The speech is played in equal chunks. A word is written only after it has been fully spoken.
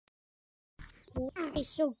food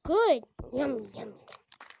tastes so good. Yum, yum.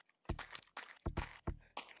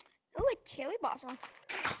 Ooh, a cherry blossom.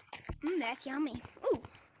 That's yummy. Ooh,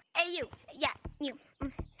 hey you. Yeah, you.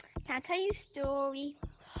 Can I tell you a story?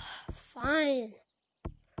 Fine.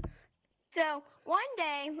 So, one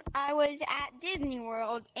day I was at Disney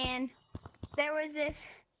World and there was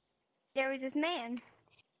this man.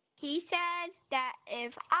 He said that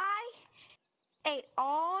if I ate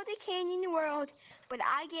all the candy in the world, would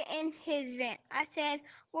I get in his van? I said,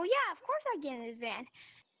 well, yeah, of course I'd get in his van.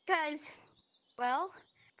 Because, well,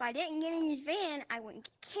 if I didn't get in his van, I wouldn't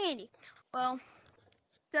get candy. Well,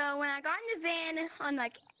 so when I got in the van on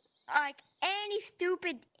like any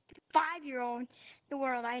stupid 5-year-old in the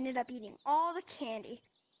world, I ended up eating all the candy.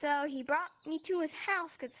 So he brought me to his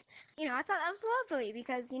house because, I thought that was lovely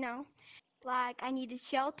because, like I needed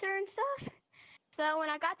shelter and stuff. So when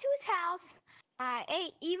I got to his house, I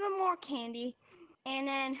ate even more candy, and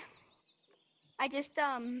then I just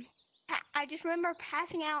remember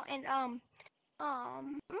passing out and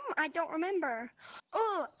I don't remember.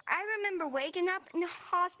 Oh, I remember waking up in the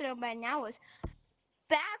hospital bed and I was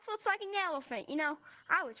backflips like an elephant.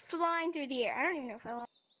 I was flying through the air. I don't even know if I was.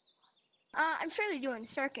 I'm surely doing a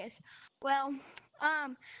circus. Well,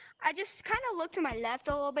 I just kind of looked to my left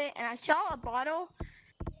a little bit and I saw a bottle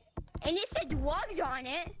and it said drugs on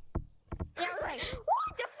it. And I was like,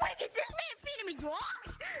 what the fuck is this man feeding me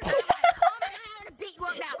drugs? I was like, oh my God, I'm gonna beat you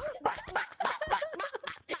up now.